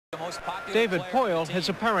David Poile has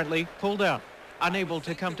apparently pulled out, unable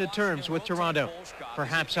to come to terms with Toronto,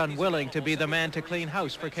 perhaps unwilling to be the man to clean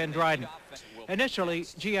house for Ken Dryden. Initially,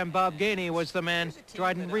 GM Bob Gainey was the man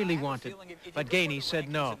Dryden really wanted, but Gainey said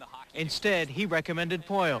no. Instead, he recommended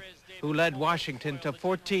Poile, who led Washington to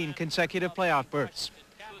 14 consecutive playoff berths.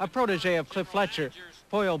 A protege of Cliff Fletcher,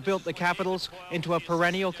 Poile built the Capitals into a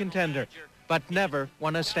perennial contender, but never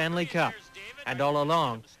won a Stanley Cup. And all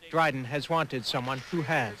along, Dryden has wanted someone who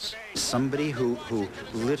has. Somebody who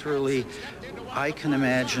literally, I can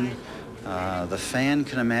imagine, the fan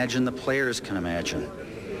can imagine, the players can imagine,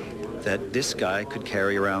 that this guy could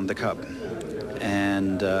carry around the cup.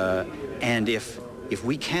 And if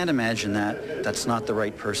we can't imagine that, that's not the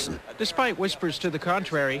right person. Despite whispers to the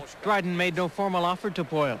contrary, Dryden made no formal offer to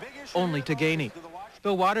Poile, only to Gainey.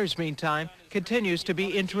 Bill Waters, meantime, continues to be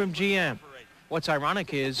interim GM. What's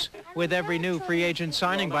ironic is, with every new free agent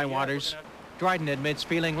signing by Waters, Dryden admits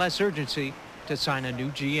feeling less urgency to sign a new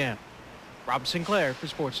GM. Rob Sinclair for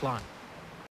Sportsline.